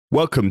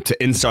Welcome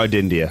to Inside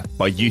India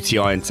by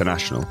UTI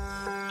International.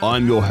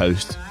 I'm your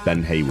host,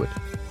 Ben Hayward.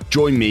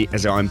 Join me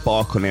as I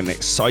embark on an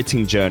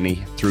exciting journey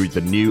through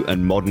the new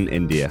and modern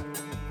India.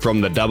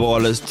 From the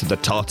Dabbawalas to the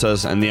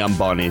Tatas and the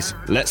Ambanis,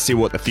 let's see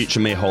what the future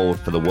may hold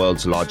for the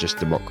world's largest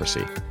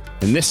democracy.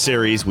 In this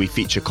series, we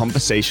feature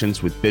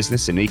conversations with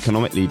business and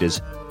economic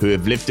leaders who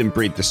have lived and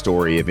breathed the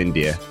story of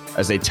India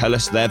as they tell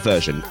us their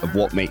version of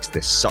what makes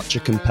this such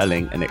a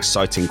compelling and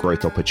exciting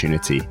growth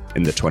opportunity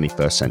in the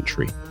 21st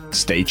century.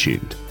 Stay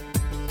tuned.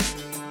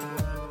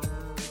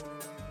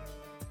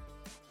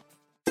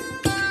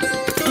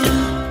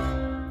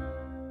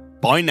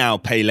 Buy Now,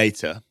 Pay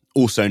Later,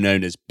 also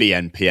known as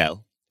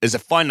BNPL, is a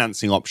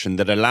financing option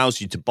that allows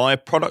you to buy a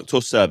product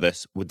or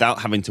service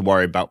without having to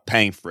worry about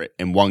paying for it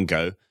in one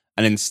go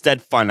and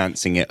instead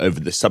financing it over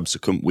the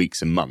subsequent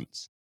weeks and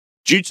months.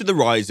 Due to the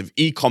rise of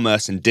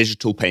e-commerce and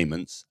digital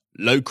payments,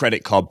 low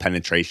credit card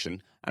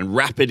penetration, and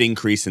rapid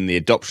increase in the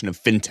adoption of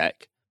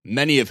fintech,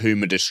 many of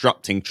whom are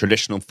disrupting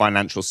traditional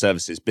financial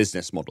services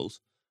business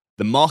models,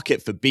 the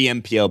market for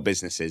BNPL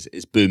businesses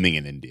is booming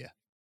in India.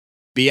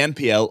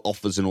 BNPL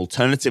offers an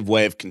alternative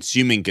way of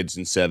consuming goods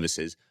and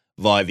services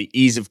via the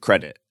ease of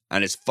credit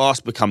and is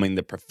fast becoming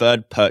the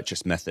preferred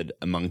purchase method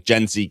among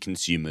Gen Z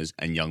consumers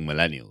and young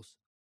millennials.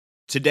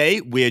 Today,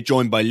 we are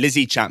joined by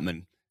Lizzie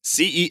Chapman,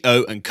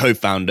 CEO and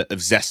co-founder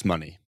of Zest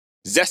Money.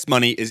 Zest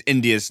Money is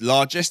India's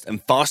largest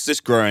and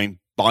fastest growing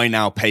Buy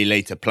Now, Pay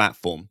Later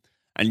platform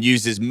and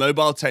uses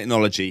mobile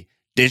technology,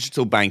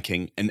 digital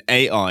banking, and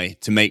AI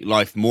to make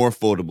life more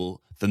affordable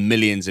for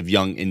millions of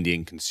young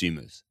Indian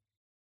consumers.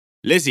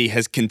 Lizzie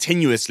has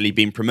continuously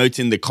been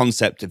promoting the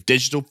concept of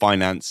digital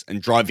finance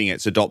and driving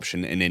its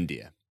adoption in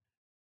India.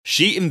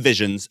 She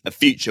envisions a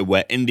future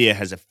where India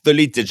has a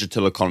fully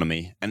digital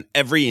economy and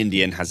every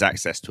Indian has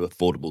access to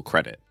affordable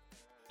credit.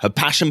 Her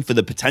passion for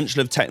the potential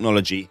of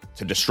technology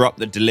to disrupt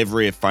the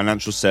delivery of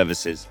financial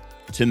services,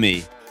 to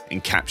me,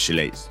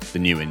 encapsulates the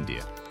new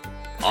India.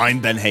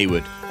 I'm Ben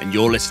Hayward, and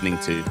you're listening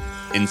to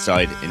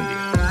Inside India.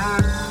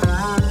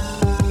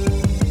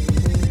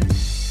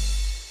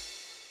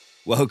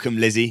 Welcome,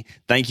 Lizzie.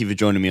 Thank you for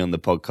joining me on the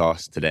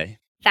podcast today.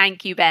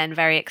 Thank you, Ben.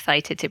 Very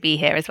excited to be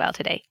here as well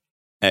today.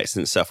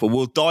 Excellent stuff. Well,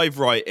 we'll dive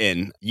right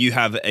in. You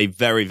have a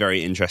very,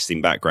 very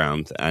interesting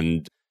background,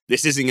 and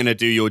this isn't going to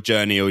do your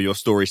journey or your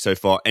story so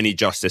far any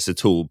justice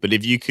at all. But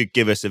if you could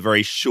give us a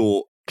very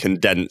short,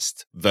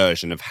 condensed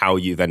version of how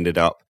you've ended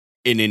up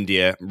in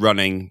India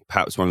running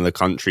perhaps one of the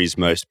country's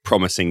most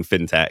promising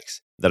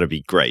fintechs, that'd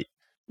be great.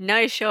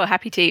 No, sure.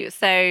 Happy to.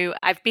 So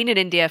I've been in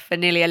India for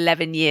nearly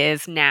 11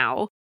 years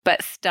now,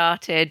 but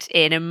started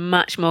in a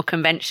much more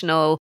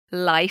conventional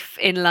life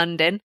in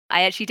London.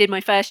 I actually did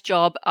my first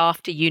job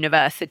after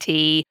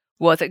university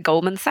was at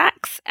Goldman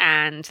Sachs,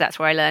 and that's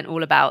where I learned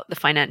all about the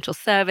financial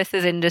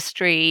services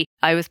industry.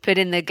 I was put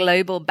in the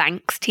global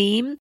banks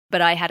team,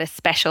 but I had a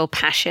special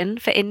passion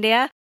for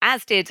India,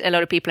 as did a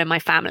lot of people in my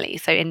family.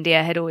 So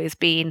India had always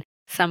been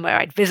somewhere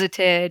I'd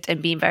visited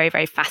and been very,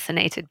 very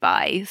fascinated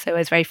by. So I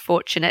was very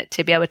fortunate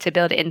to be able to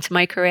build it into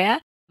my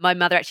career. My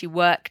mother actually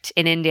worked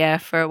in India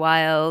for a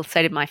while,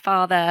 so did my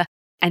father,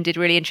 and did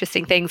really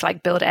interesting things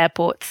like build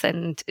airports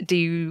and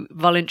do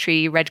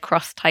voluntary Red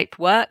Cross type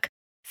work.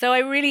 So I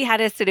really had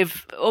a sort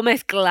of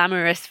almost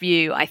glamorous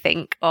view, I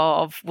think,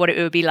 of what it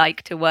would be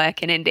like to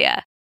work in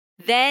India.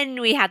 Then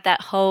we had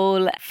that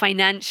whole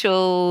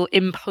financial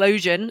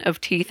implosion of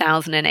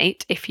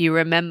 2008, if you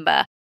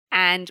remember.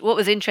 And what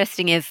was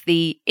interesting is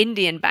the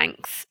Indian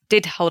banks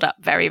did hold up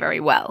very, very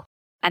well.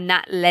 And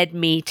that led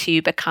me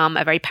to become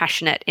a very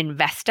passionate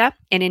investor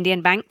in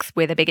Indian banks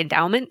with a big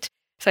endowment.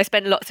 So I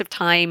spent lots of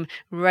time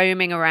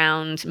roaming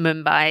around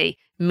Mumbai,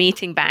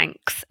 meeting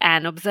banks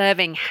and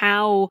observing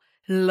how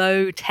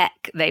low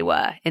tech they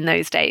were in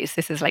those days.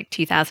 This is like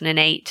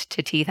 2008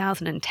 to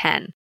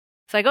 2010.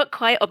 So I got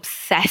quite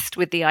obsessed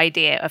with the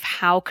idea of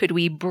how could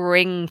we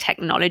bring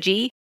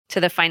technology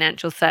to the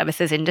financial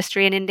services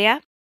industry in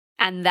India.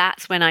 And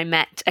that's when I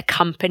met a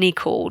company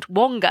called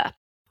Wonga,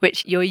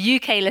 which your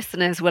UK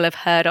listeners will have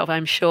heard of,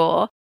 I'm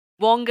sure.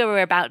 Wonga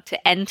were about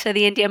to enter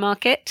the India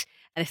market.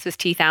 This was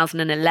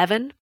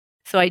 2011.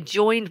 So I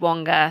joined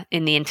Wonga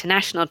in the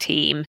international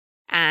team.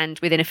 And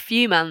within a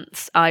few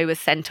months, I was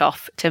sent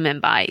off to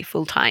Mumbai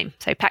full time.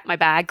 So I packed my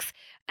bags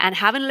and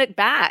have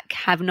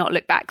not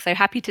looked back. So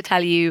happy to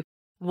tell you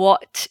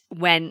what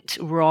went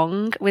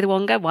wrong with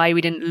Wonga, why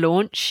we didn't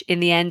launch in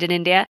the end in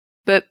India.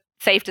 But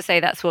safe to say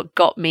that's what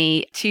got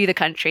me to the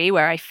country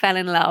where I fell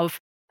in love,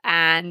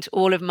 and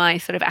all of my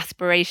sort of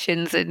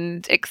aspirations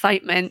and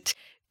excitement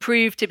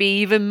proved to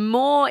be even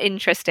more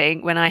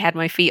interesting when I had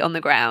my feet on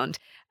the ground.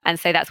 And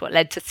so that's what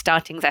led to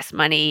starting Zest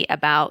Money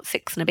about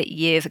 6 and a bit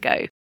years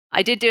ago.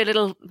 I did do a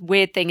little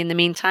weird thing in the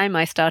meantime.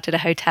 I started a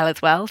hotel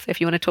as well. So if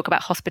you want to talk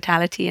about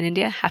hospitality in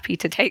India, happy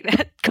to take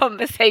that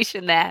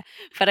conversation there.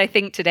 But I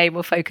think today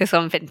we'll focus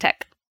on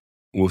fintech.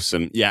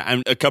 Awesome. Yeah.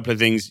 And a couple of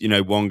things,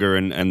 Wonga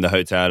and the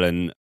hotel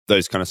and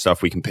those kind of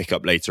stuff we can pick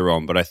up later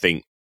on. But I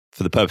think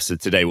for the purpose of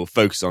today, we'll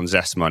focus on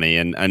Zest Money.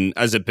 And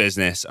as a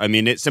business, I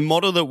mean, it's a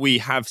model that we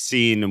have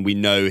seen and we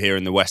know here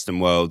in the Western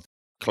world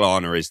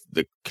Klarna is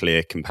the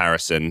clear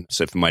comparison.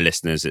 So for my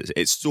listeners,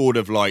 it's sort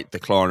of like the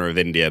Klarna of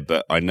India,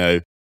 but I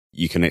know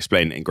you can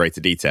explain it in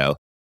greater detail.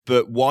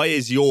 But why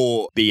is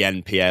your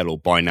BNPL or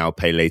buy now,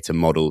 pay later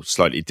model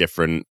slightly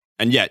different?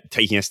 And yet,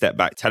 taking a step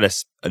back, tell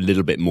us a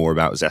little bit more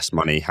about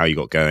ZestMoney, how you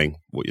got going,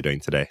 what you're doing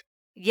today.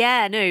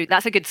 Yeah, no,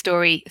 that's a good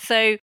story.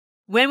 So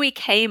when we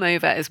came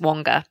over as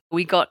Wonga,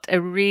 we got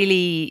a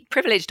really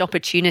privileged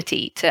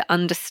opportunity to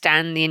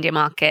understand the India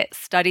market,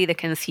 study the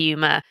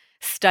consumer,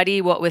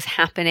 study what was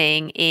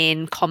happening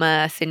in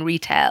commerce, in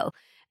retail.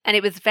 And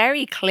it was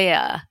very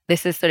clear,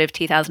 this is sort of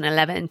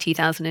 2011,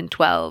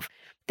 2012,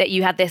 that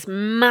you had this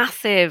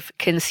massive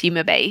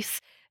consumer base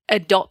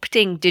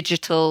adopting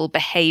digital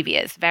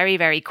behaviors very,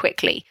 very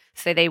quickly.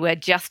 So they were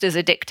just as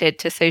addicted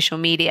to social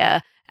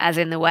media as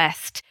in the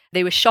West.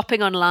 They were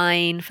shopping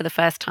online for the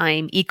first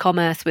time.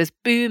 E-commerce was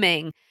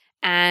booming.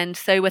 And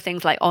so were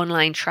things like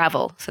online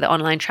travel. So the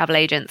online travel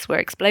agents were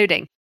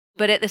exploding.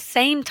 But at the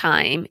same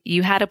time,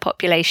 you had a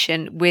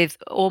population with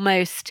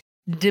almost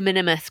de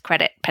minimis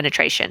credit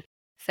penetration.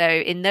 So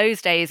in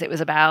those days, it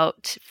was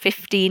about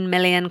 15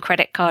 million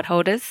credit card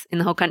holders in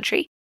the whole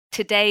country.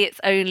 Today, it's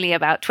only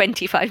about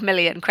 25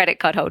 million credit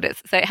card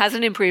holders. So it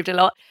hasn't improved a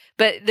lot.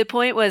 But the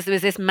point was there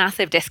was this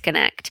massive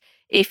disconnect.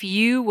 If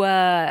you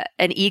were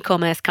an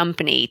e-commerce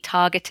company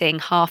targeting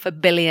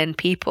 500 million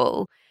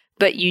people,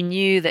 but you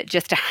knew that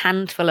just a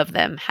handful of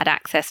them had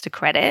access to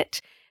credit,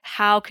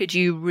 how could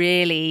you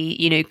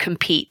really,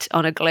 compete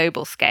on a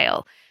global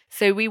scale?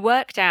 So we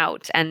worked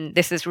out, and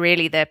this is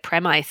really the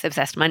premise of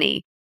ZestMoney,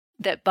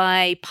 that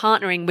by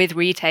partnering with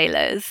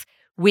retailers,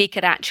 we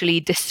could actually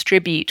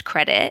distribute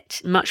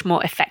credit much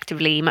more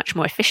effectively, much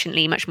more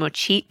efficiently, much more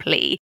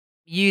cheaply,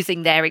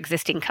 using their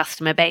existing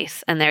customer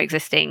base and their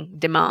existing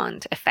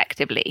demand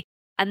effectively.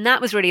 And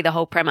that was really the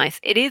whole premise.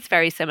 It is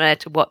very similar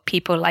to what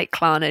people like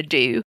Klarna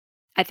do.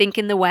 I think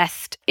in the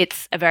West,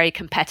 it's a very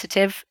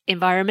competitive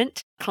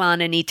environment.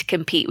 Klarna need to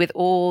compete with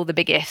all the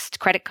biggest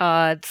credit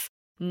cards,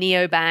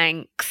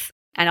 neobanks,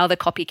 and other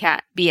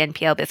copycat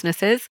BNPL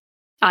businesses.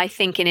 I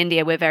think in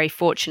India, we're very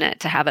fortunate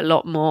to have a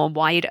lot more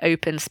wide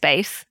open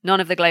space.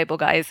 None of the global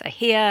guys are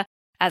here.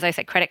 As I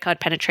said, credit card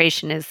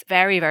penetration is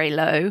very, very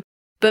low.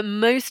 But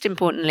most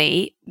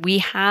importantly, we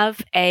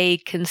have a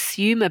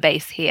consumer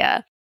base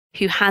here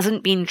who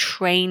hasn't been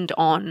trained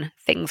on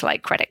things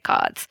like credit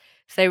cards.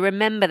 So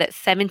remember that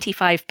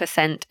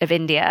 75% of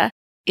India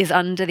is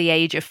under the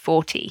age of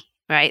 40,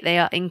 right? They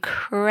are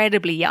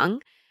incredibly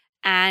young.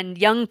 And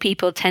young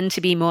people tend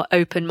to be more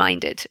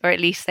open-minded, or at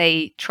least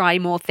they try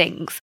more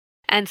things.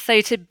 And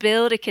so to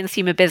build a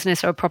consumer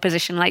business or a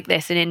proposition like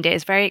this in India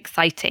is very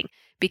exciting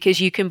because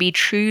you can be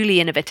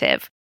truly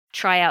innovative,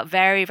 try out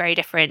very, very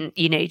different,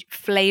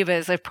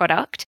 flavors of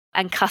product,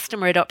 and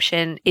customer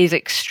adoption is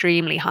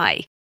extremely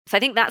high. So I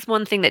think that's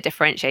one thing that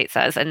differentiates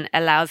us and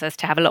allows us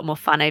to have a lot more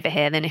fun over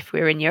here than if we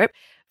were in Europe.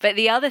 But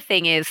the other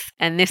thing is,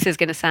 and this is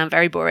going to sound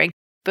very boring,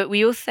 but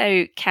we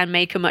also can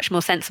make a much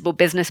more sensible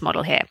business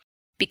model here.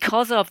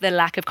 Because of the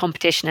lack of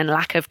competition and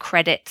lack of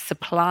credit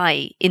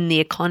supply in the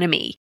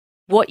economy,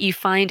 what you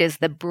find is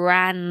the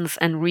brands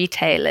and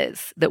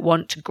retailers that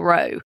want to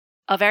grow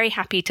are very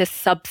happy to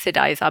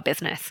subsidize our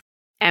business.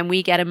 And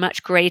we get a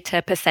much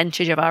greater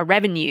percentage of our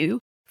revenue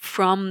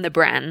from the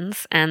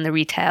brands and the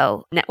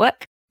retail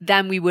network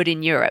than we would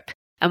in Europe.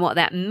 And what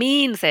that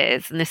means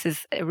is, and this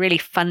is a really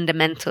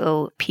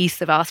fundamental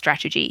piece of our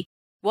strategy,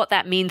 what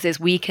that means is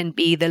we can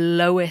be the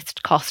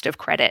lowest cost of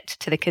credit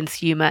to the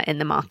consumer in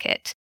the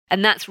market.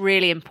 And that's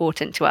really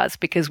important to us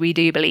because we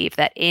do believe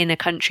that in a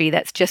country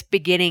that's just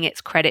beginning its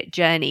credit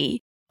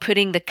journey,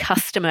 putting the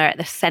customer at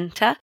the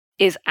center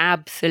is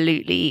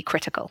absolutely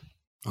critical.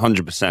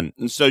 100%.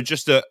 And so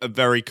just a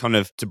very kind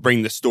of to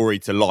bring the story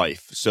to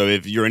life. So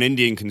if you're an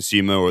Indian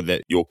consumer or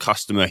that your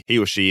customer, he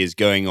or she is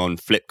going on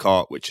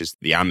Flipkart, which is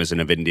the Amazon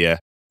of India,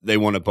 they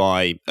want to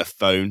buy a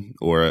phone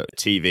or a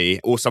TV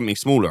or something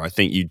smaller. I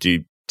think you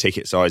do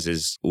ticket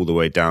sizes all the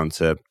way down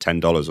to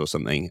 $10 or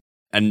something.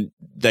 And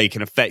they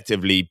can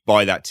effectively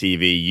buy that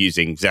TV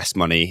using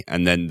ZestMoney,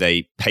 and then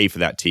they pay for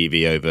that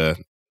TV over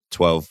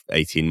 12,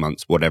 18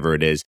 months, whatever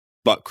it is.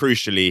 But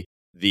crucially,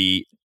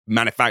 the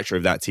manufacturer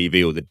of that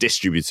TV or the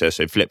distributor,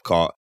 so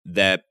Flipkart,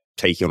 they're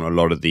taking on a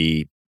lot of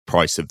the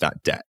price of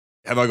that debt.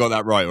 Have I got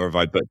that right, or have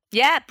I put?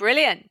 Yeah,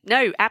 brilliant.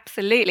 No,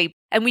 absolutely.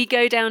 And we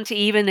go down to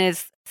even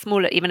as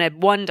smaller, even a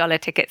 $1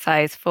 ticket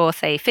size for,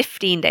 say,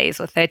 15 days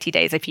or 30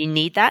 days if you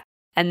need that,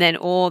 and then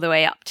all the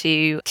way up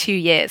to 2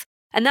 years.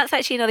 And that's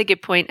actually another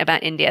good point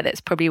about India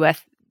that's probably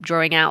worth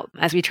drawing out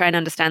as we try and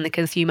understand the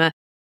consumer.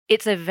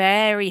 It's a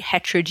very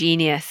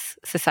heterogeneous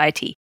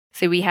society.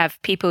 So we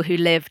have people who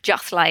live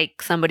just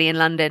like somebody in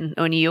London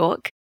or New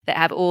York that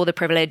have all the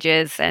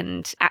privileges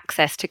and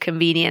access to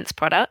convenience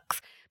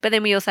products. But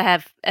then we also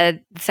have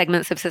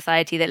segments of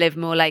society that live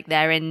more like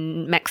they're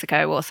in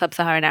Mexico or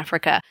sub-Saharan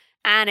Africa,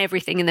 and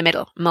everything in the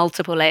middle,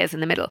 multiple layers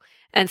in the middle.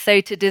 And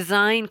so to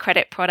design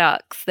credit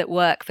products that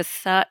work for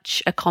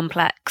such a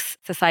complex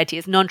society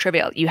is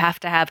non-trivial. You have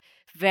to have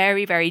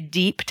very, very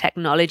deep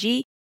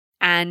technology.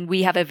 And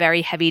we have a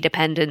very heavy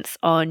dependence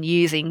on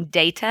using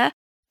data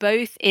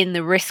both in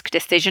the risk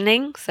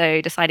decisioning, so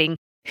deciding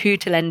who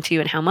to lend to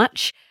and how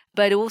much,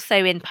 but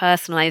also in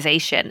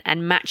personalization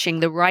and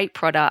matching the right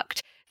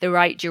product, the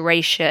right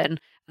duration,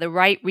 the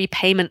right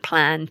repayment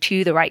plan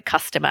to the right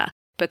customer.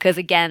 Because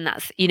again,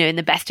 that's, in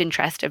the best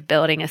interest of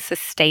building a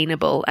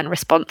sustainable and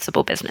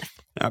responsible business.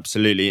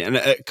 Absolutely. And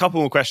a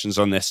couple more questions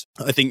on this.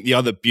 I think the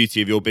other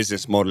beauty of your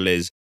business model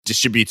is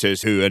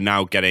distributors who are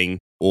now getting,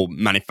 or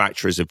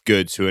manufacturers of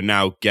goods who are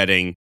now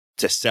getting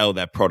to sell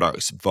their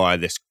products via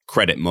this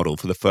credit model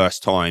for the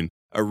first time,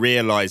 are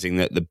realizing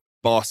that the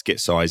basket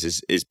size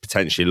is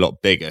potentially a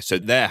lot bigger. So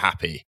they're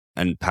happy,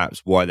 and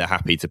perhaps why they're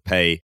happy to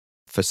pay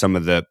for some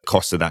of the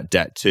cost of that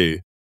debt too.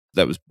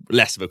 That was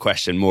less of a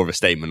question, more of a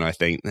statement, I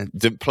think,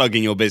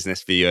 plugging your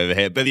business for you over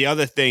here. But the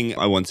other thing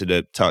I wanted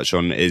to touch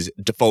on is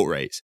default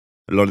rates.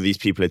 A lot of these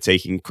people are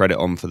taking credit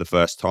on for the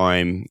first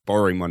time,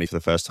 borrowing money for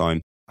the first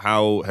time.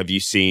 How have you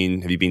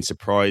been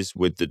surprised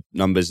with the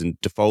numbers and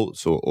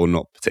defaults or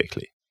not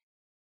particularly?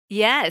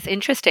 Yeah, it's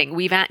interesting.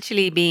 We've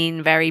actually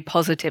been very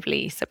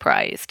positively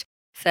surprised.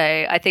 So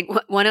I think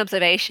one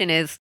observation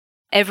is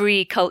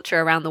every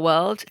culture around the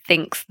world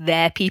thinks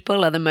their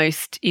people are the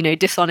most,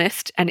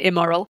 dishonest and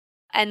immoral.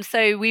 And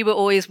so we were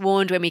always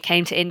warned when we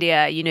came to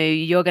India,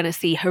 you're going to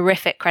see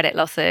horrific credit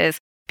losses.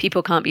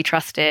 People can't be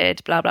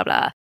trusted, blah, blah,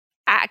 blah.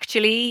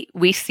 Actually,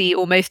 we see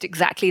almost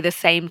exactly the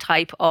same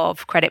type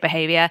of credit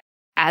behavior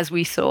as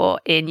we saw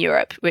in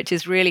Europe, which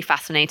is really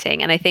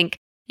fascinating. And I think,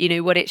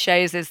 what it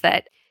shows is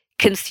that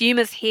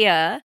consumers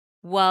here,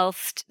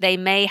 whilst they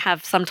may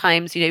have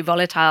sometimes,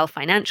 volatile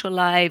financial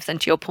lives, and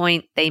to your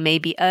point, they may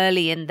be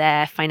early in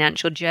their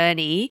financial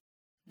journey,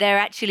 they're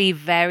actually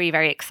very,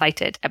 very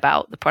excited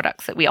about the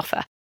products that we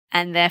offer.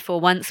 And therefore,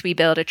 once we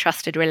build a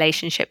trusted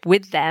relationship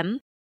with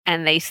them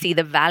and they see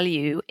the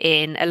value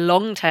in a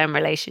long-term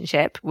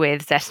relationship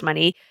with Zest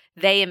Money,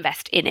 they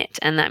invest in it.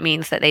 And that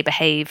means that they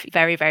behave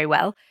very, very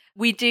well.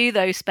 We do,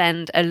 though,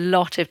 spend a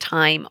lot of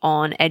time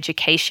on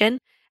education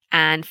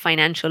and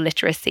financial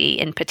literacy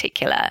in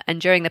particular. And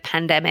during the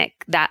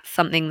pandemic, that's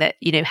something that,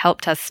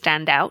 helped us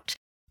stand out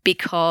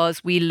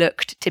because we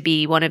looked to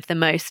be one of the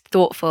most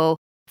thoughtful,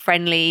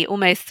 friendly,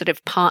 almost sort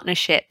of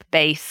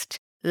partnership-based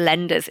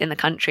lenders in the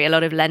country. A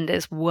lot of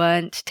lenders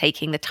weren't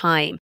taking the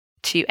time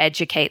to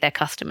educate their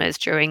customers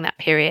during that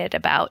period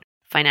about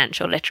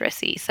financial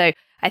literacy. So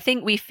I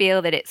think we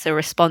feel that it's a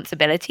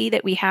responsibility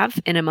that we have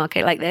in a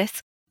market like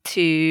this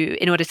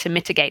in order to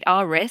mitigate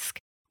our risk,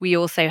 we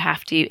also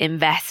have to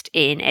invest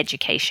in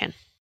education.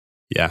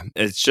 Yeah,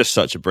 it's just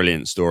such a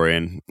brilliant story,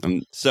 and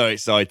I'm so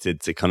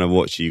excited to kind of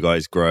watch you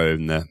guys grow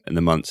in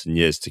the months and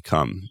years to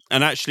come.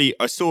 And actually,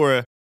 I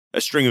saw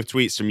a string of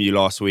tweets from you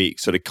last week,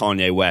 sort of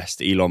Kanye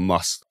West, Elon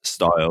Musk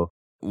style,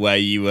 where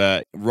you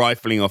were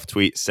rifling off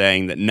tweets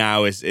saying that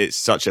now it's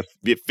such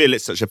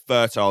a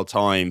fertile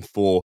time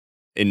for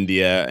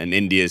India and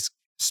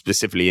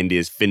specifically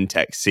India's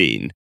fintech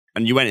scene.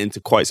 And you went into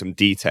quite some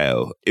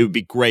detail. It would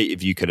be great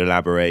if you could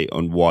elaborate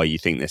on why you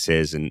think this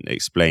is and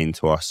explain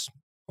to us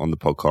on the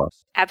podcast.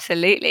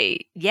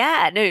 Absolutely.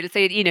 Yeah, no,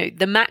 so,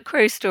 the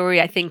macro story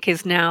I think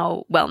is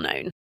now well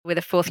known. We're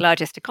the fourth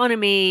largest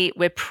economy.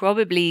 We're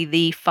probably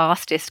the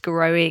fastest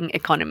growing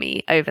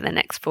economy over the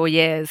next 4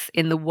 years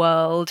in the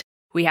world.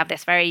 We have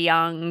this very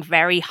young,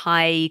 very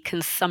high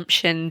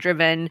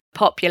consumption-driven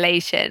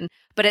population,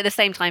 but at the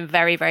same time,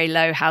 very, very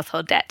low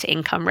household debt to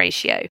income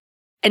ratio.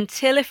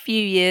 Until a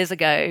few years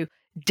ago,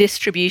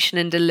 distribution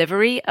and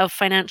delivery of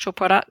financial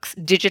products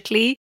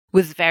digitally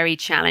was very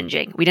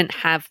challenging. We didn't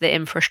have the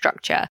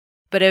infrastructure,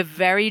 but a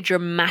very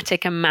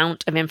dramatic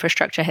amount of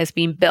infrastructure has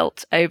been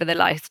built over the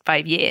last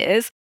 5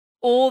 years,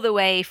 all the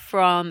way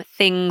from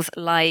things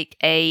like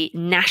a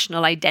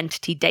national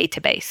identity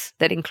database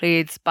that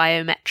includes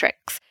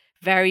biometrics,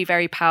 very,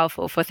 very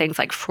powerful for things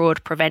like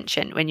fraud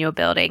prevention when you're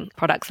building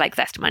products like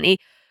Zest Money,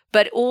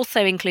 but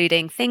also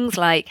including things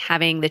like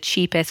having the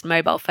cheapest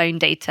mobile phone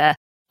data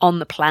on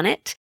the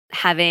planet,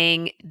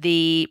 having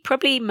the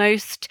probably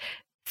most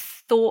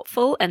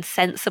thoughtful and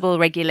sensible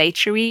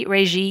regulatory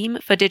regime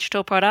for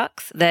digital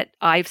products that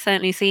I've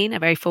certainly seen, a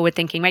very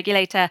forward-thinking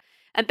regulator,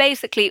 and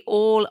basically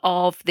all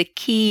of the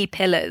key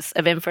pillars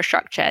of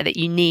infrastructure that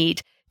you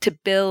need to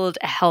build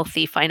a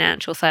healthy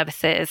financial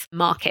services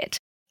market.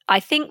 I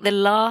think the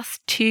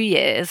last 2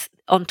 years,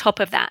 on top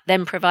of that,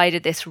 then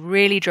provided this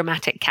really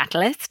dramatic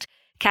catalyst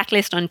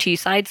on two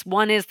sides.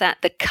 One is that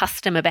the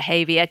customer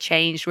behavior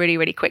changed really,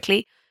 really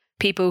quickly.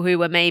 People who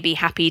were maybe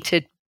happy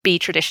to be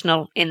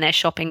traditional in their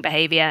shopping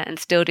behavior and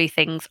still do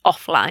things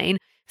offline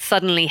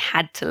suddenly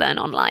had to learn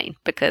online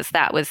because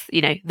that was,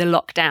 the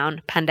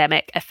lockdown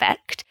pandemic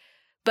effect.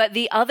 But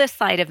the other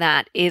side of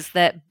that is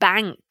that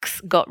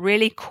banks got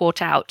really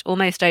caught out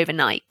almost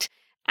overnight.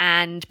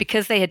 And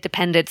because they had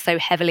depended so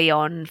heavily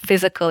on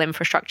physical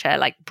infrastructure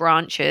like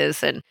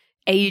branches and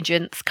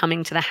agents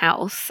coming to the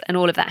house, and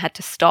all of that had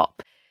to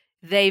stop,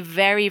 they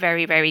very,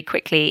 very, very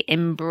quickly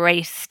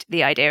embraced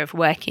the idea of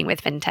working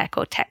with fintech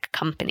or tech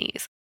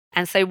companies.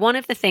 And so one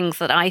of the things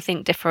that I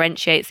think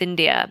differentiates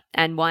India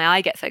and why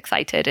I get so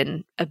excited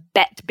and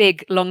bet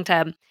big long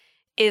term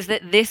is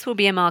that this will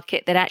be a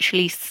market that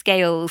actually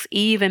scales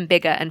even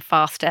bigger and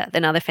faster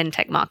than other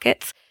fintech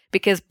markets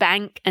because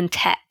bank and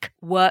tech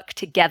work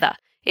together.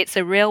 It's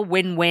a real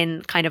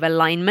win-win kind of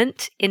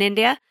alignment in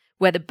India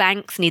where the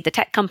banks need the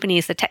tech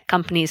companies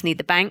need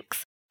the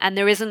banks. And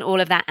there isn't all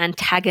of that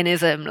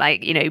antagonism,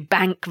 like,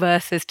 bank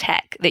versus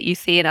tech that you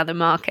see in other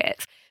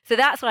markets. So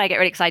that's why I get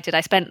really excited.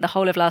 I spent the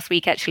whole of last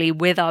week actually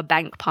with our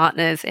bank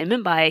partners in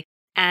Mumbai,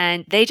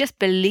 and they just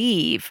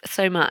believe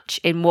so much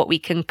in what we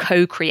can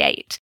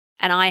co-create.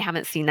 And I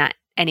haven't seen that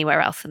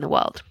anywhere else in the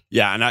world.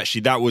 Yeah, and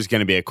actually that was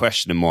going to be a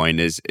question of mine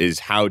is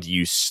how do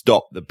you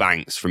stop the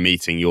banks from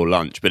eating your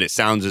lunch? But it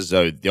sounds as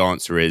though the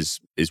answer is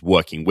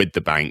working with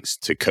the banks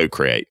to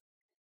co-create.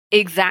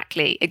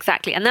 Exactly.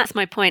 And that's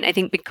my point. I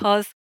think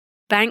because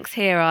banks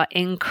here are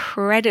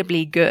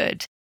incredibly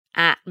good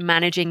at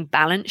managing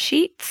balance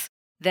sheets.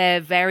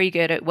 They're very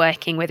good at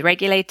working with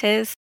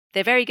regulators.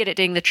 They're very good at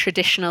doing the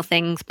traditional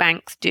things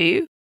banks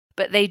do,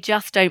 but they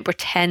just don't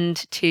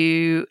pretend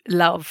to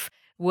love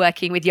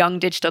working with young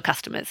digital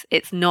customers.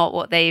 It's not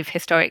what they've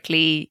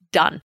historically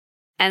done.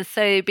 And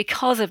so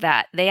because of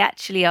that, they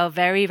actually are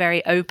very,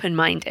 very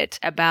open-minded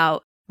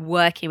about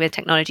working with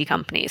technology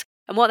companies.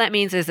 And what that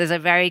means is there's a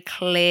very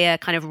clear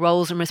kind of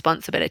roles and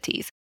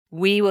responsibilities.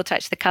 We will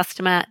touch the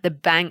customer. The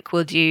bank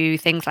will do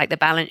things like the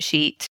balance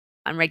sheet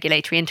and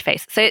regulatory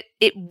interface. So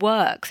it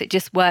works. It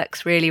just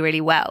works really,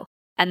 really well.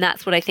 And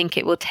that's what I think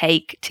it will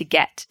take to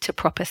get to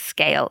proper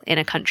scale in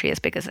a country as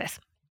big as this.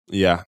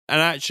 Yeah. And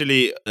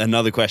actually,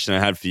 another question I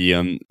had for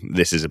you,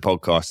 this is a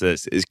podcast, so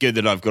it's good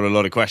that I've got a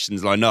lot of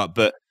questions lined up,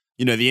 but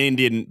the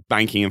Indian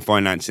banking and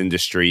finance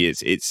industry,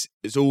 it's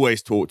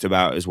always talked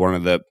about as one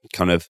of the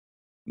kind of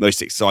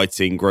most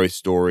exciting growth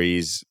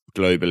stories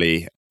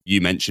globally.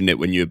 You mentioned it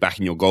when you were back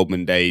in your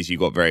Goldman days, you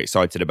got very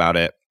excited about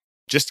it.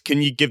 Just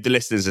can you give the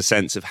listeners a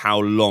sense of how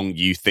long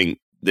you think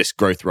this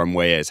growth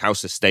runway is? How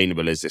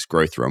sustainable is this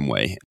growth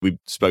runway? We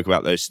spoke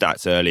about those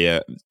stats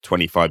earlier,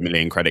 25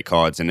 million credit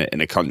cards in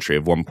a country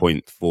of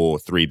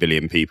 1.43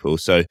 billion people.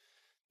 So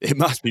it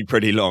must be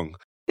pretty long.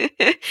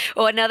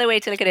 Or another way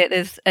to look at it,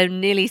 there's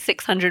nearly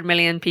 600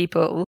 million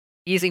people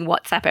using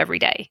WhatsApp every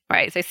day,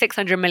 right? So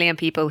 600 million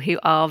people who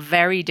are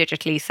very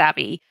digitally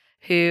savvy,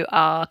 who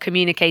are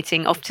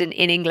communicating often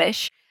in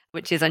English,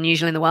 which is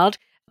unusual in the world,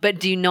 but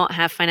do not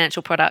have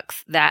financial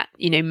products that,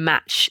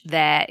 match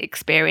their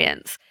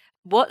experience.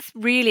 What's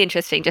really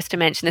interesting, just to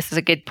mention, this is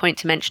a good point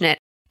to mention it,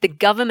 the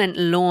government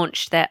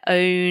launched their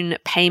own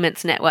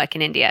payments network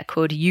in India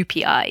called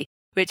UPI,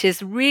 which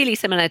is really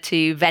similar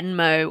to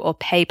Venmo or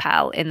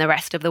PayPal in the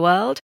rest of the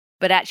world,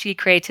 but actually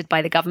created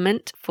by the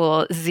government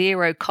for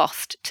zero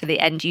cost to the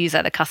end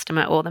user, the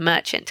customer or the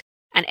merchant.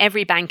 And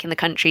every bank in the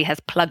country has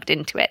plugged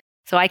into it.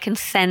 So I can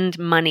send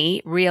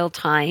money real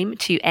time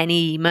to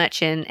any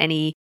merchant,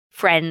 any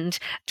friend,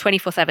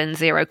 24/7,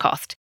 zero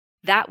cost.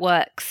 That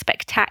works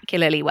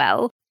spectacularly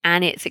well.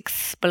 And it's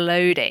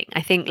exploding.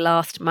 I think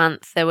last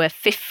month there were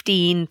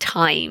 15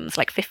 times,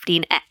 like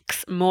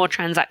 15x more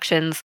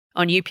transactions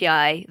on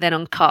UPI than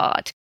on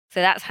card.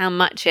 So that's how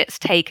much it's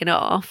taken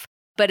off.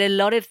 But a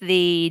lot of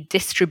the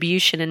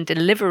distribution and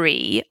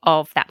delivery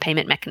of that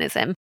payment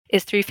mechanism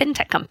is through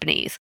fintech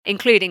companies,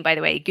 including, by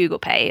the way, Google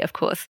Pay, of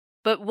course.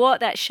 But what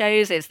that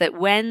shows is that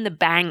when the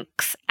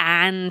banks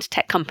and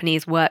tech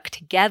companies work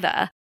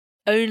together,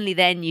 only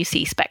then you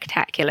see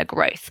spectacular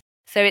growth.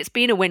 So it's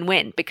been a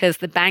win-win because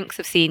the banks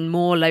have seen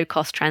more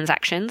low-cost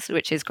transactions,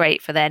 which is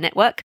great for their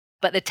network,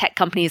 but the tech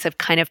companies have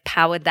kind of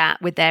powered that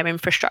with their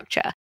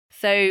infrastructure.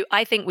 So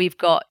I think we've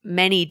got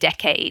many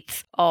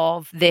decades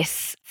of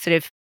this sort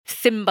of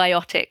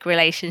symbiotic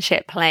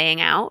relationship playing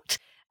out,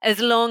 as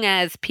long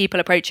as people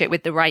approach it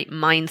with the right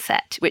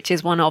mindset, which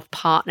is one of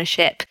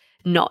partnership,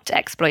 not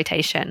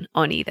exploitation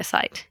on either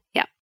side.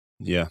 Yeah.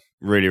 Yeah,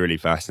 really, really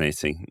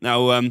fascinating.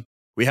 Now,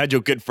 we had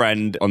your good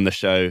friend on the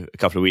show a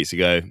couple of weeks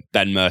ago,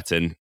 Ben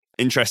Merton.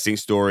 Interesting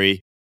story.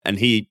 And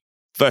he,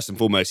 first and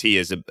foremost, he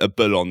is a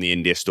bull on the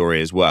India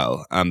story as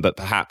well, but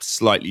perhaps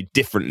slightly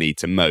differently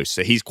to most.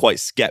 So he's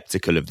quite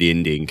skeptical of the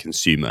Indian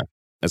consumer,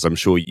 as I'm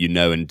sure you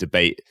know and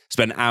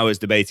spend hours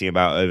debating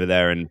about over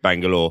there in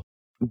Bangalore.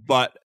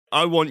 But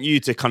I want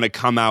you to kind of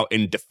come out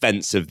in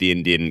defense of the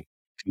Indian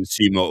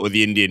consumer or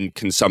the Indian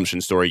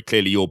consumption story.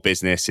 Clearly, your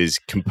business is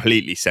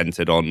completely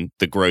centered on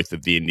the growth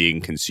of the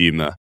Indian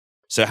consumer.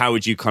 So how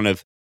would you kind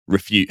of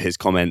refute his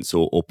comments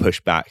or push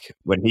back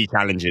when he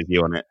challenges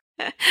you on it?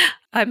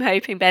 I'm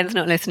hoping Ben's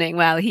not listening.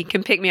 Well, he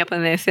can pick me up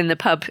on this in the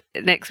pub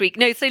next week.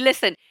 No, so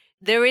listen,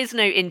 there is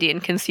no Indian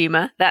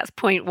consumer. That's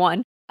point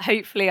one.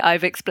 Hopefully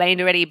I've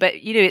explained already, but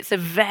it's a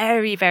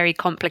very, very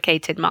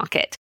complicated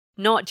market,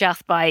 not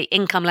just by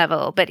income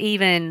level, but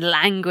even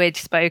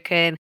language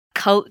spoken,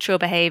 cultural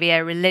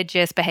behavior,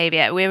 religious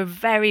behavior. We're a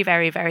very,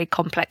 very, very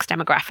complex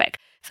demographic.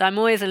 So I'm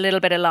always a little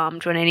bit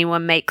alarmed when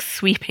anyone makes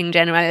sweeping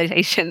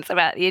generalizations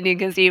about the Indian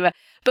consumer.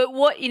 But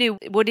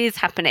what is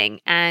happening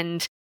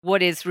and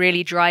what is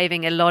really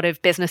driving a lot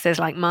of businesses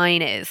like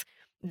mine is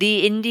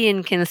the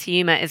Indian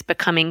consumer is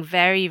becoming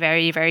very,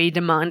 very, very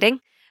demanding.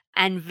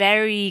 and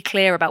very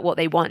clear about what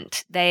they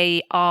want.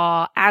 They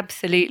are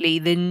absolutely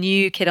the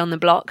new kid on the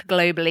block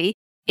globally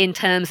in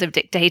terms of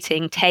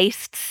dictating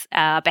tastes,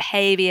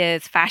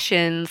 behaviors,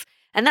 fashions.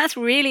 And that's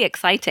really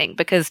exciting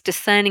because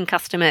discerning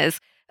customers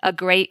are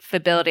great for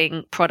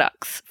building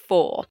products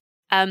for.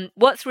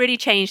 What's really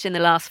changed in the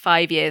last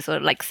 5 years, or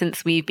like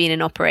since we've been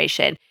in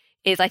operation,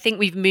 is I think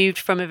we've moved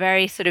from a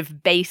very sort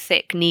of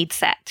basic need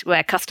set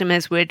where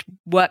customers would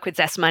work with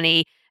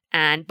ZestMoney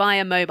and buy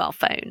a mobile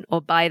phone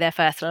or buy their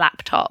first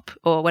laptop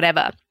or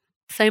whatever.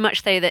 So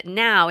much so that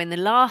now in the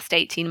last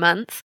 18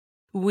 months,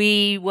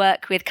 we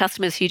work with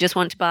customers who just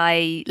want to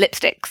buy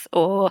lipsticks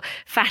or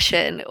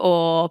fashion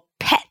or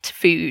pet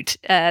food.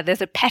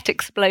 There's a pet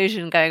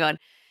explosion going on.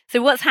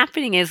 So what's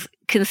happening is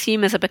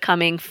consumers are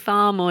becoming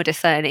far more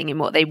discerning in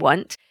what they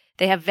want.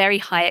 They have very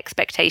high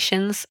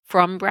expectations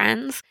from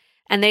brands,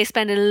 and they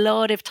spend a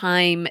lot of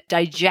time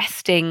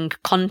digesting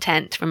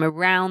content from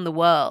around the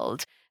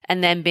world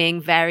and then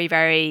being very,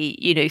 very,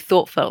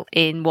 thoughtful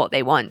in what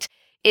they want.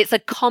 It's a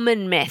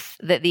common myth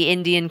that the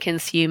Indian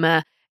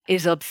consumer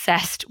is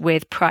obsessed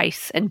with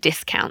price and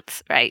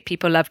discounts, right?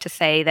 People love to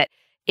say that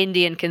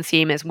Indian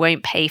consumers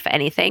won't pay for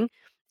anything.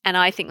 And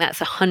I think that's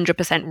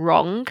 100%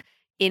 wrong.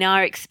 In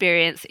our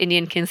experience,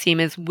 Indian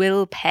consumers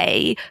will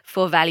pay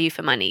for value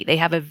for money. They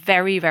have a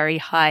very, very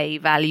high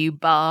value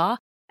bar,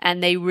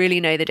 and they really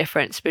know the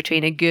difference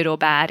between a good or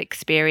bad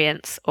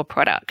experience or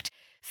product.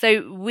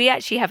 So we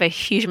actually have a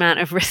huge amount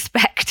of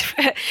respect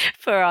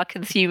for our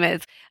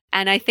consumers.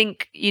 And I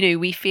think,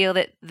 we feel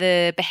that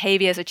the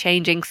behaviors are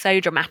changing so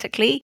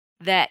dramatically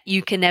that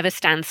you can never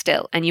stand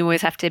still. And you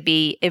always have to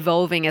be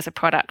evolving as a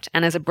product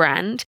and as a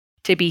brand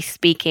to be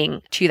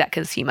speaking to that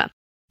consumer.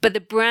 But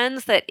the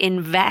brands that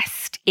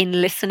invest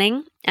in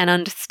listening and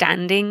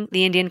understanding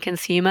the Indian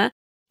consumer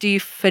do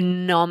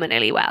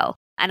phenomenally well.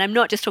 And I'm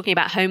not just talking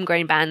about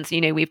homegrown brands.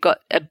 We've got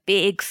a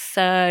big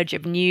surge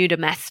of new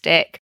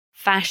domestic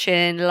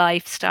fashion,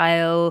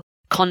 lifestyle,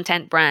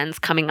 content brands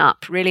coming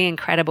up, really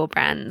incredible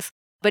brands.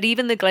 But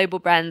even the global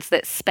brands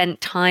that spent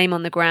time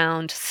on the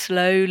ground,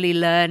 slowly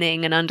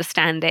learning and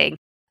understanding,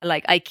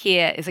 like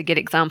IKEA is a good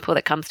example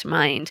that comes to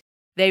mind.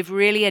 They've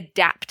really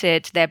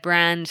adapted their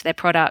brand, their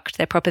product,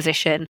 their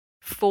proposition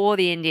for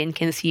the Indian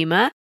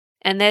consumer,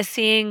 and they're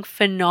seeing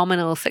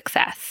phenomenal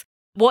success.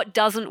 What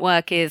doesn't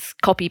work is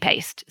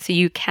copy-paste. So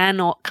you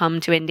cannot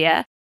come to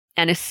India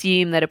and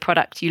assume that a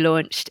product you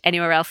launched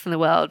anywhere else in the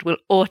world will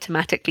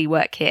automatically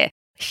work here.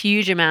 A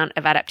huge amount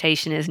of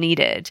adaptation is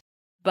needed.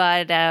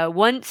 But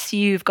once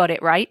you've got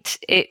it right,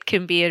 it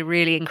can be a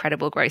really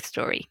incredible growth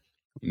story.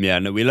 Yeah,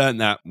 no, we learned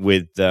that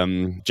with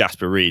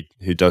Jasper Reed,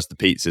 who does the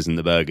pizzas and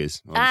the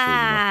burgers.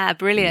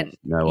 Brilliant.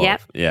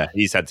 Yep. Yeah,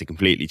 he's had to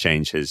completely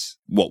change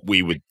what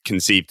we would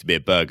conceive to be a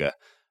burger.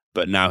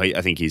 But now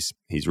I think he's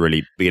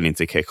really beginning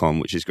to kick on,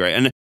 which is great.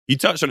 And you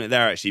touched on it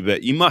there, actually,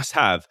 but you must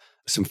have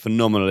some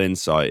phenomenal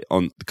insight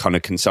on the kind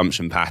of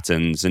consumption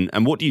patterns.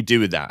 And what do you do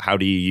with that? How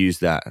do you use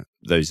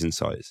those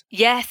insights?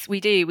 Yes, we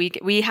do.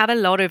 We have a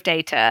lot of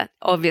data.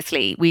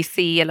 Obviously, we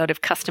see a lot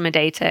of customer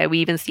data. We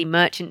even see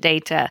merchant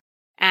data.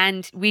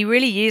 And we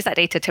really use that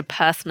data to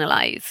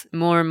personalize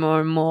more and more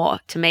and more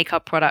to make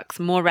our products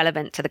more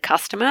relevant to the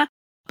customer,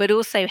 but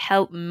also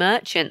help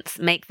merchants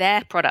make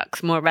their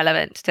products more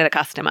relevant to the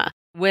customer.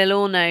 We'll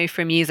all know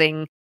from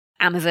using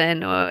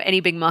Amazon or any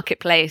big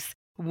marketplace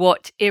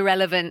what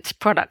irrelevant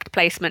product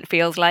placement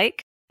feels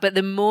like. But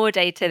the more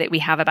data that we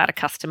have about a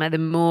customer, the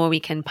more we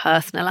can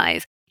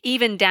personalize,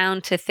 even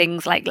down to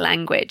things like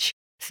language.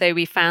 So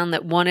we found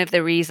that one of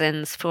the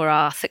reasons for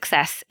our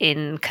success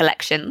in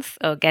collections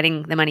or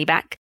getting the money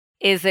back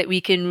is that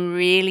we can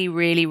really,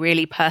 really,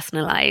 really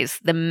personalize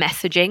the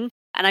messaging.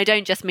 And I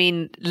don't just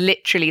mean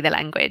literally the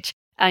language.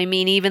 I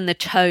mean even the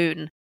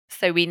tone.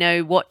 So we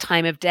know what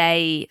time of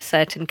day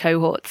certain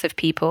cohorts of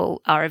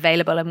people are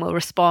available and will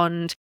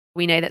respond.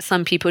 We know that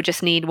some people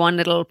just need one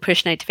little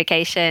push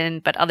notification,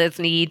 but others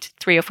need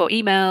 3 or 4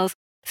 emails.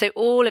 So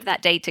all of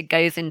that data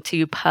goes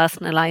into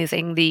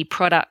personalizing the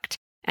product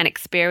and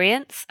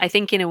experience, I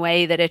think, in a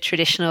way that a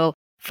traditional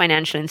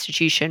financial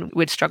institution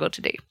would struggle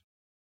to do.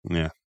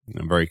 Yeah,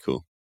 very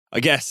cool. I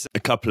guess a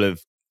couple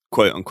of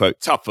quote unquote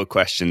tougher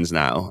questions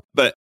now,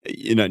 but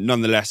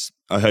nonetheless,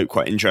 I hope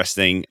quite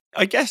interesting.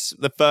 I guess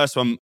the first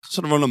one,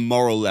 sort of on a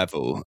moral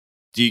level,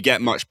 do you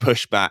get much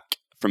pushback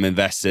from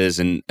investors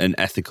and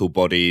ethical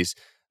bodies?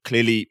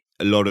 Clearly,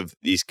 a lot of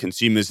these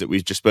consumers that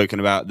we've just spoken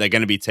about, they're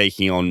going to be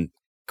taking on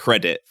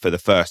credit for the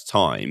first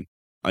time.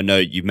 I know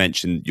you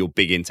mentioned you're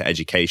big into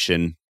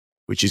education,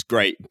 which is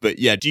great. But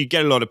yeah, do you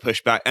get a lot of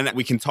pushback? And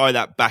we can tie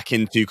that back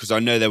into, because I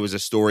know there was a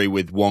story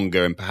with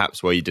Wonga and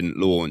perhaps where you didn't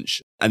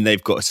launch. And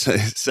they've got,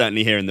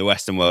 certainly here in the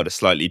Western world, a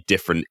slightly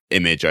different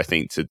image, I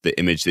think, to the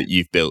image that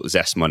you've built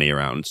ZestMoney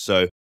around.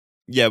 So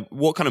yeah,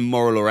 what kind of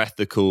moral or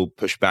ethical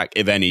pushback,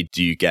 if any,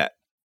 do you get?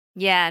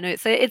 Yeah, no,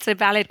 it's a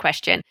valid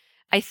question.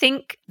 I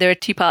think there are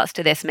 2 parts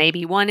to this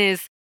maybe. One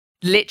is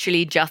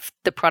literally just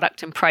the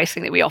product and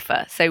pricing that we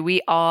offer. So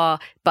we are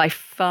by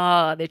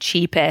far the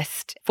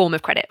cheapest form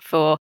of credit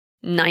for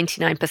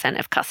 99%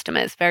 of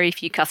customers. Very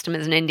few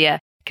customers in India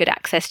could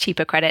access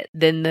cheaper credit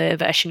than the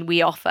version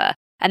we offer.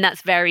 And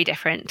that's very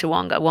different to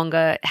Wonga.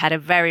 Wonga had a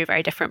very,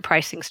 very different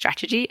pricing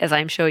strategy, as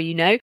I'm sure you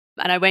know.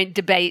 And I won't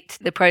debate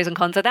the pros and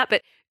cons of that,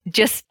 but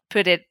just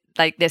put it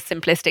like this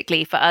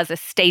simplistically, for us, a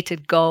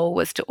stated goal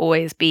was to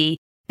always be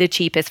the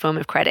cheapest form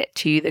of credit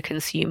to the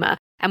consumer.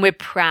 And we're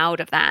proud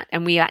of that.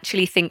 And we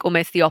actually think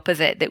almost the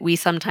opposite, that we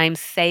sometimes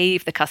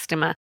save the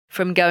customer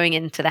from going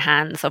into the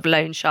hands of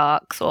loan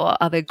sharks or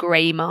other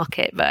grey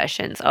market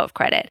versions of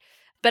credit.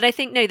 But I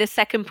think, no, the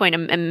second point,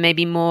 and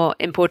maybe more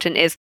important,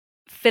 is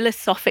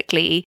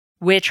philosophically,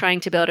 we're trying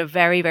to build a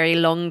very, very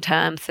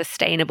long-term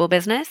sustainable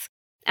business.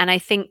 And I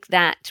think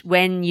that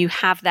when you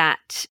have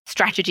that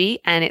strategy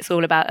and it's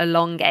all about a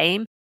long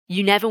game,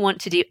 you never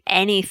want to do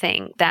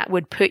anything that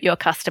would put your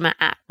customer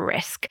at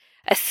risk,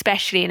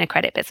 especially in a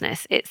credit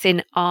business. It's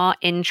in our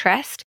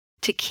interest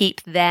to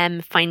keep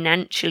them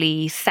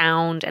financially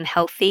sound and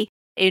healthy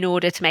in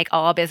order to make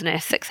our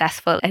business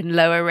successful and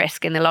lower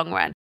risk in the long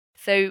run.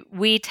 So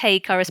we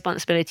take our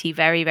responsibility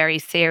very, very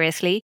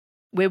seriously.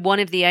 We're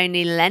one of the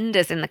only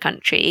lenders in the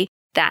country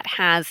that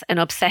has an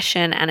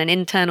obsession and an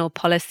internal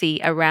policy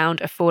around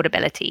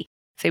affordability.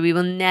 So we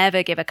will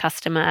never give a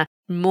customer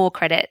more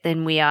credit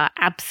than we are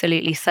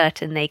absolutely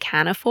certain they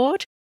can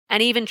afford.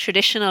 And even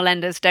traditional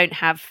lenders don't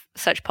have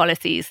such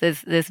policies.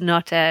 There's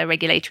not a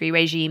regulatory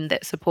regime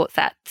that supports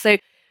that. So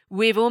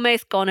we've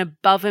almost gone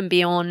above and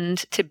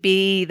beyond to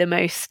be the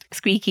most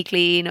squeaky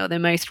clean or the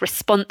most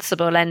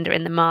responsible lender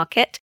in the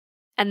market.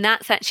 And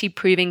that's actually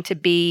proving to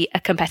be a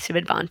competitive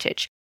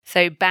advantage.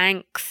 So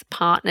banks,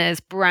 partners,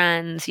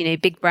 brands,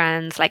 big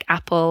brands like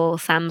Apple,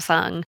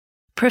 Samsung,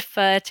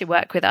 prefer to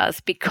work with us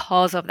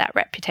because of that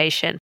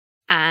reputation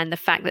and the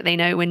fact that they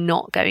know we're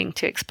not going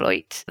to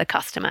exploit the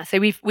customer. So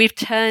we've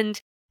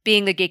turned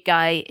being the gig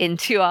guy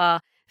into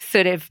our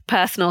sort of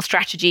personal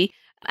strategy,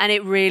 and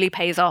it really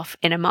pays off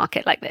in a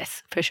market like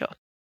this, for sure.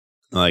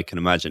 I can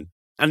imagine.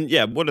 And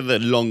yeah, what are the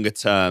longer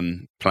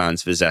term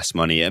plans for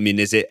ZestMoney? I mean,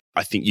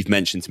 I think you've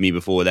mentioned to me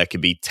before, there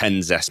could be 10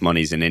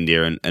 ZestMoneys in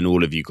India and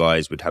all of you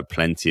guys would have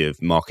plenty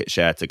of market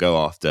share to go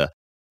after.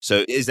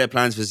 So is there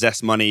plans for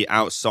ZestMoney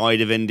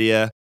outside of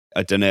India?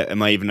 I don't know,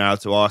 am I even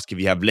allowed to ask if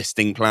you have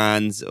listing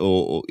plans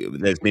or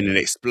there's been an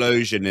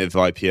explosion of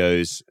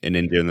IPOs in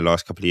India in the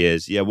last couple of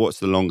years? Yeah, what's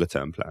the longer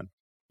term plan?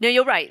 No,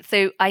 you're right.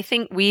 So I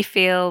think we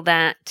feel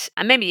that,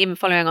 and maybe even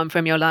following on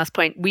from your last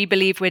point, we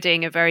believe we're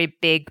doing a very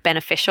big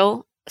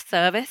beneficial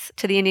service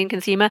to the Indian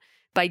consumer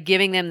by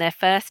giving them their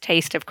first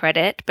taste of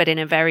credit, but in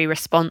a very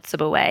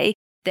responsible way.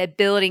 They're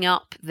building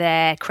up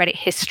their credit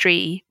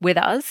history with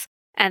us.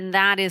 And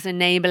that is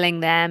enabling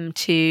them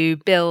to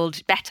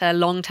build better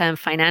long-term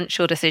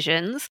financial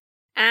decisions.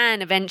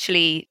 And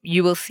eventually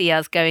you will see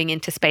us going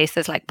into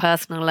spaces like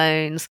personal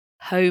loans,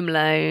 home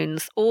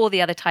loans, all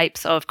the other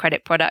types of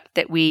credit product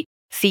that we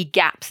see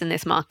gaps in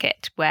this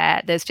market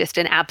where there's just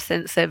an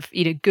absence of,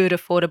 good,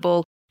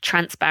 affordable,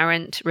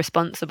 transparent,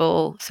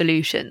 responsible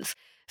solutions.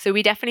 So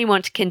we definitely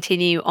want to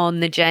continue on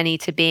the journey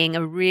to being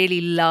a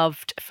really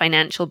loved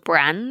financial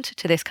brand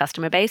to this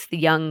customer base, the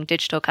young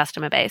digital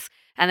customer base.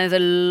 And there's a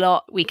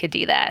lot we could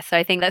do there. So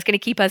I think that's going to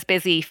keep us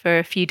busy for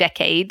a few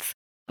decades.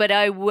 But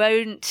I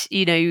won't,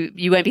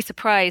 you won't be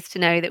surprised to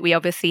know that we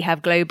obviously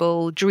have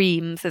global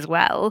dreams as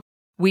well.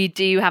 We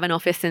do have an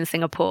office in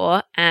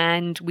Singapore,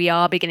 and we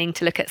are beginning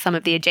to look at some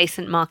of the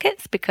adjacent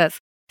markets because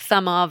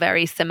some are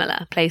very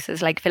similar.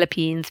 Places like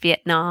Philippines,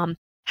 Vietnam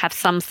have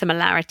some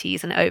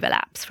similarities and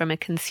overlaps from a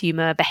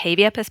consumer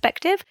behavior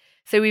perspective.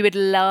 So we would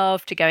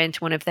love to go into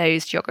one of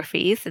those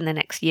geographies in the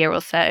next year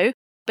or so.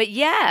 But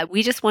yeah,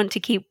 we just want to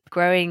keep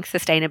growing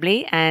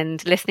sustainably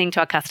and listening to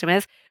our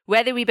customers.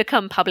 Whether we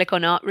become public or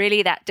not,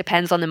 really, that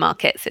depends on the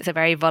markets. It's a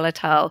very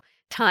volatile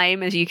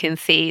time, as you can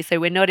see. So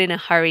we're not in a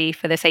hurry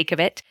for the sake of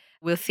it.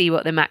 We'll see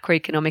what the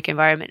macroeconomic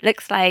environment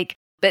looks like.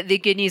 But the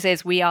good news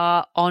is we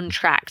are on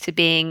track to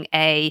being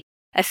a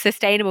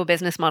sustainable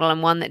business model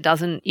and one that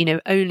doesn't,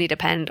 only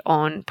depend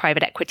on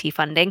private equity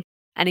funding.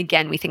 And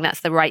again, we think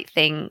that's the right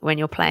thing when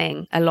you're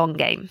playing a long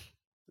game.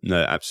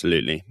 No,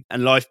 absolutely.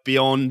 And life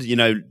beyond,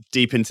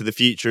 deep into the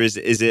future, is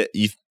it,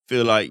 you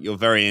feel like you're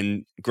very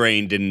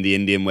ingrained in the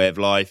Indian way of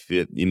life?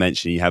 You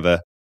mentioned you had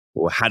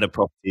a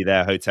property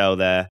there, hotel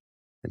there.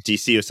 Do you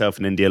see yourself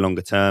in India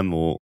longer term,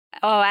 or?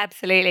 Oh,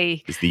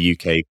 absolutely. Is the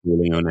UK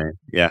calling on it?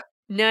 Yeah.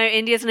 No,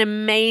 India's an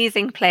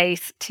amazing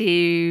place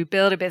to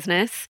build a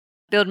business,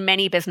 build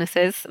many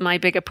businesses. My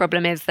bigger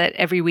problem is that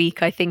every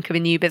week I think of a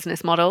new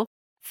business model.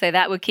 So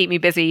that would keep me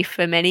busy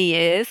for many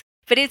years.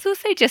 But it's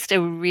also just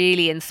a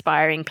really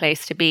inspiring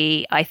place to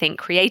be, I think,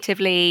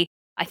 creatively.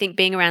 I think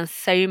being around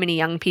so many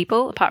young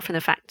people, apart from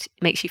the fact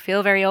it makes you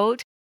feel very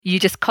old, you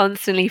just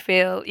constantly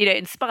feel,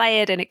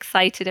 inspired and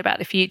excited about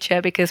the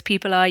future because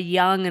people are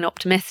young and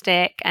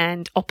optimistic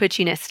and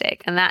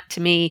opportunistic. And that to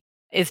me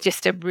is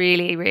just a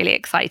really, really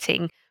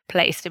exciting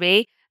place to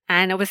be.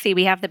 And obviously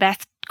we have the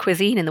best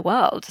cuisine in the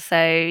world.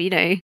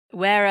 So,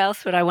 where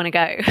else would I want to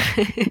go?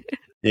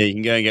 Yeah, you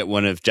can go and get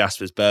one of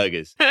Jasper's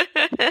burgers.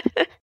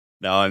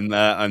 No,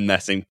 I'm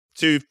messing.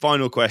 Two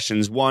final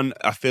questions. One,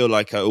 I feel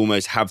like I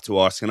almost have to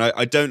ask, and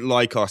I don't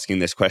like asking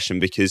this question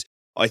because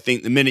I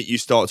think the minute you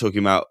start talking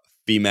about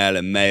female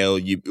and male,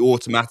 you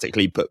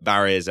automatically put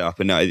barriers up.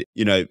 And,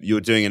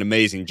 you're doing an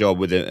amazing job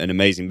with an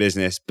amazing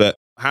business. But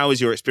how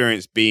has your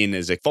experience been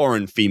as a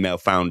foreign female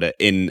founder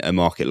in a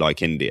market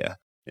like India?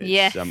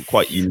 It's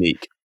quite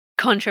unique.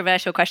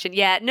 Controversial question.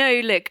 Yeah,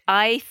 no, look,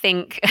 I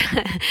think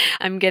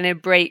I'm going to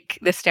break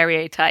the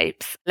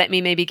stereotypes. Let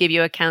me maybe give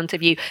you a counter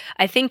view.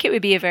 I think it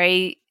would be a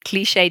very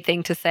cliched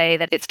thing to say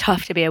that it's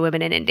tough to be a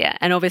woman in India.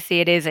 And obviously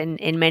it is in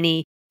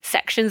many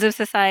sections of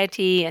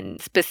society and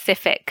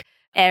specific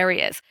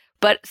areas.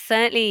 But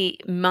certainly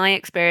my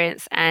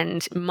experience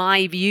and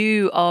my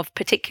view of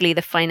particularly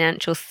the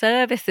financial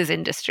services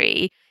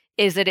industry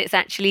is that it's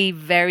actually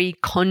very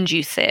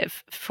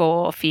conducive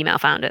for female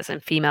founders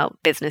and female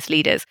business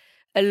leaders.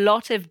 A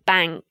lot of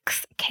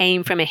banks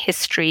came from a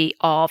history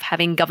of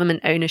having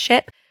government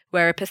ownership,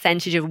 where a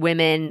percentage of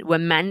women were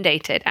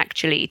mandated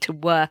actually to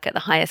work at the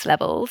highest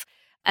levels.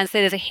 And so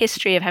there's a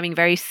history of having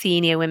very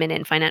senior women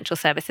in financial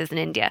services in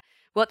India.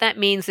 What that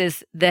means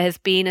is there has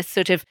been a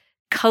sort of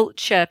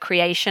culture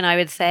creation, I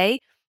would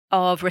say,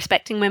 of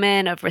respecting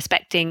women, of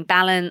respecting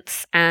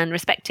balance and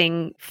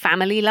respecting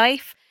family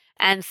life.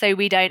 And so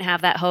we don't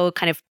have that whole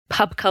kind of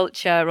pub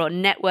culture or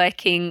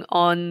networking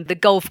on the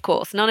golf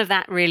course. None of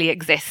that really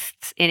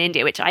exists in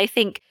India, which I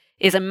think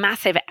is a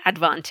massive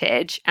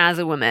advantage as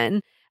a woman.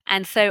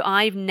 And so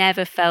I've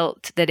never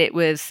felt that it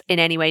was in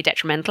any way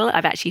detrimental.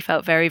 I've actually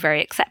felt very,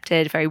 very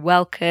accepted, very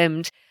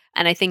welcomed.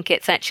 And I think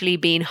it's actually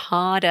been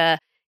harder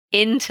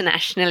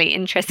internationally,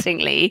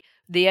 interestingly.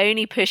 The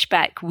only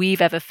pushback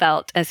we've ever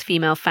felt as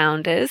female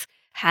founders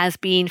has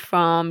been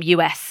from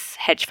US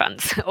hedge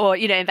funds or,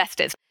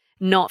 investors,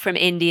 not from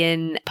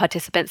Indian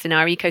participants in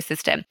our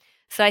ecosystem.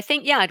 So I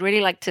think, I'd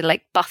really like to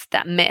bust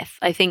that myth.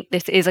 I think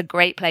this is a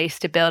great place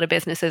to build a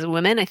business as a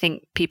woman. I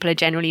think people are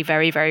generally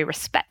very, very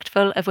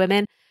respectful of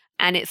women.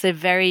 And it's a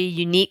very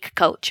unique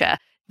culture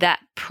that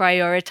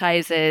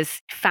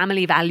prioritizes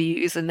family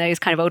values and those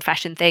kind of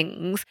old-fashioned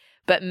things,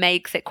 but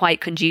makes it quite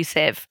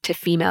conducive to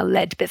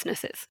female-led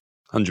businesses.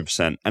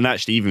 100%. And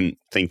actually, even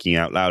thinking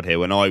out loud here,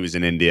 when I was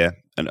in India,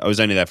 and I was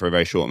only there for a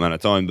very short amount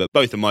of time, but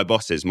both of my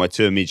bosses, my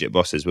two immediate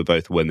bosses, were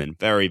both women.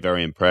 Very,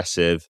 very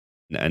impressive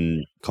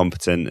and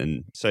competent.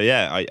 And so,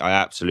 I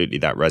absolutely,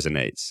 that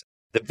resonates.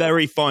 The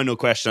very final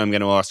question I'm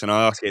going to ask, and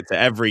I ask it to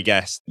every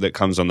guest that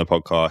comes on the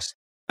podcast,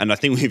 and I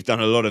think we've done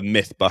a lot of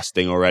myth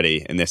busting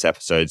already in this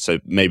episode, so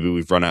maybe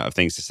we've run out of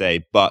things to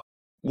say, but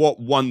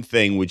what one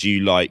thing would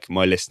you like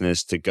my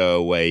listeners to go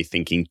away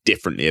thinking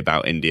differently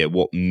about India?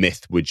 What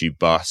myth would you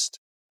bust?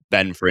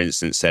 Ben, for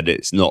instance, said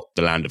it's not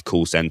the land of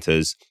call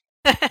centers,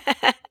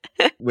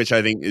 which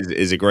I think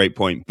is a great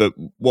point. But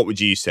what would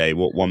you say?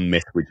 What one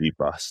myth would you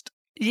bust?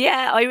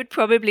 Yeah, I would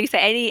probably say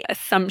any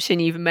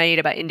assumption you've made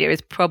about India is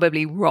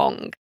probably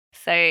wrong.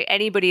 So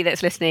anybody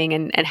that's listening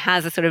and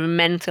has a sort of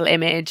mental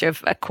image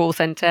of a call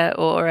center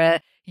or a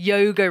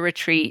yoga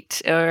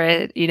retreat or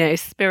a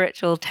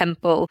spiritual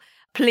temple,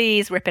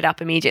 please rip it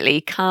up immediately.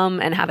 Come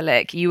and have a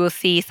look. You will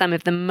see some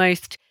of the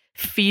most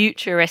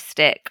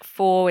futuristic,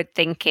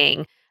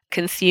 forward-thinking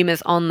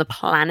consumers on the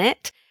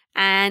planet.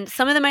 And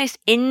some of the most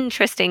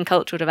interesting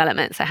cultural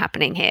developments are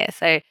happening here.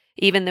 So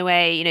even the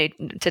way,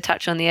 to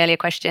touch on the earlier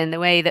question, the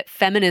way that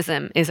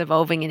feminism is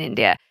evolving in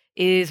India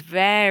is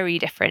very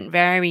different,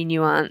 very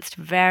nuanced,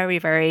 very,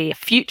 very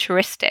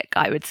futuristic,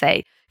 I would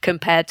say,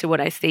 compared to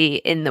what I see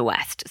in the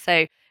West.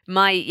 So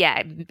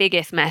my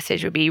biggest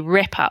message would be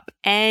rip up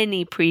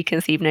any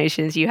preconceived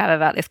notions you have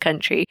about this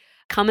country.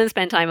 Come and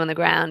spend time on the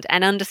ground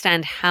and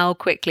understand how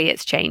quickly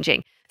it's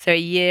changing. So a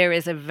year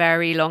is a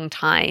very long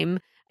time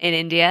in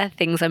India.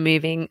 Things are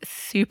moving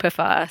super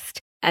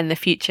fast and the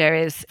future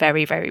is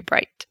very, very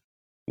bright.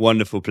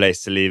 Wonderful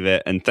place to leave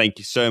it. And thank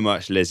you so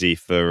much, Lizzie,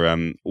 for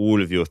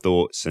all of your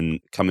thoughts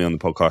and coming on the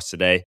podcast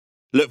today.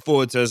 Look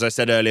forward to, as I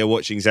said earlier,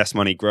 watching Zest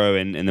Money grow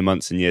in the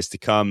months and years to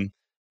come,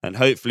 and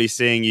hopefully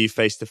seeing you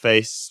face to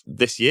face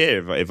this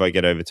year if I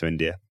get over to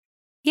India.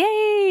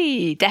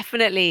 Yay!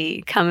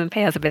 Definitely come and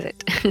pay us a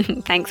visit.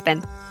 Thanks,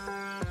 Ben.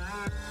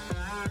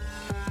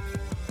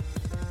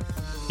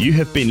 You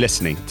have been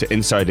listening to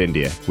Inside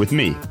India with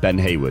me, Ben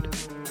Hayward.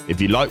 If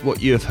you like what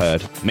you have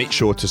heard, make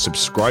sure to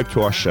subscribe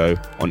to our show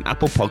on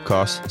Apple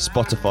Podcasts,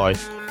 Spotify,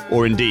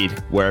 or indeed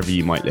wherever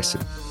you might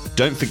listen.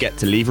 Don't forget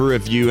to leave a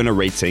review and a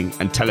rating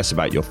and tell us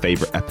about your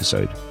favorite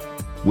episode.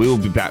 We will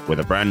be back with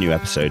a brand new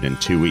episode in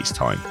 2 weeks'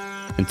 time.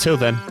 Until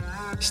then,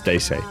 stay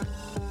safe.